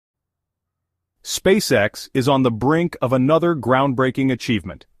SpaceX is on the brink of another groundbreaking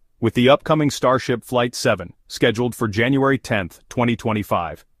achievement, with the upcoming Starship Flight 7, scheduled for January 10,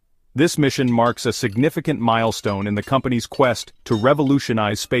 2025. This mission marks a significant milestone in the company's quest to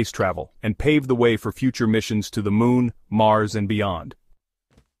revolutionize space travel and pave the way for future missions to the Moon, Mars, and beyond.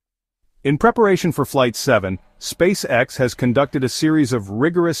 In preparation for Flight 7, SpaceX has conducted a series of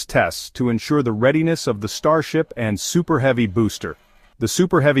rigorous tests to ensure the readiness of the Starship and Super Heavy booster. The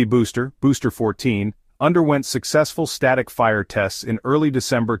Super Heavy booster, Booster 14, underwent successful static fire tests in early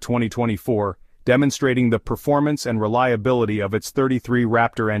December 2024, demonstrating the performance and reliability of its 33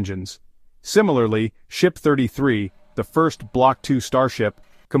 Raptor engines. Similarly, Ship 33, the first Block 2 Starship,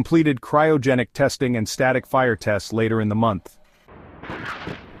 completed cryogenic testing and static fire tests later in the month.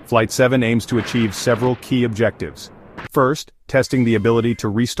 Flight 7 aims to achieve several key objectives. First, testing the ability to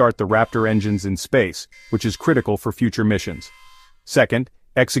restart the Raptor engines in space, which is critical for future missions. Second,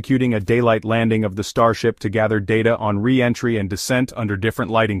 executing a daylight landing of the Starship to gather data on re-entry and descent under different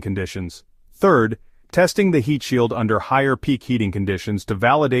lighting conditions. Third, testing the heat shield under higher peak heating conditions to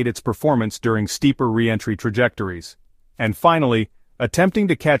validate its performance during steeper re-entry trajectories. And finally, attempting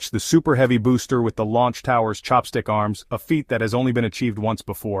to catch the Super Heavy booster with the launch tower's chopstick arms, a feat that has only been achieved once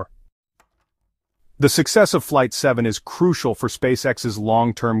before. The success of Flight 7 is crucial for SpaceX's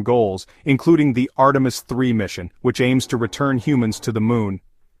long-term goals, including the Artemis 3 mission, which aims to return humans to the Moon.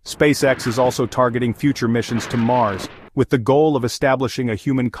 SpaceX is also targeting future missions to Mars, with the goal of establishing a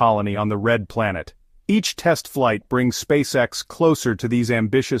human colony on the Red Planet. Each test flight brings SpaceX closer to these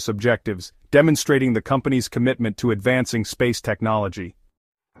ambitious objectives, demonstrating the company's commitment to advancing space technology.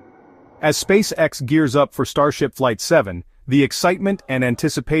 As SpaceX gears up for Starship Flight 7, the excitement and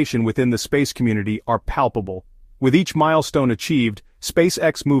anticipation within the space community are palpable. With each milestone achieved,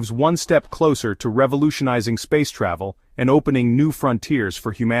 SpaceX moves one step closer to revolutionizing space travel and opening new frontiers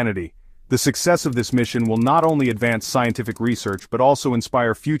for humanity. The success of this mission will not only advance scientific research but also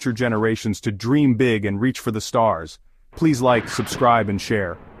inspire future generations to dream big and reach for the stars. Please like, subscribe, and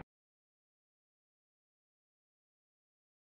share.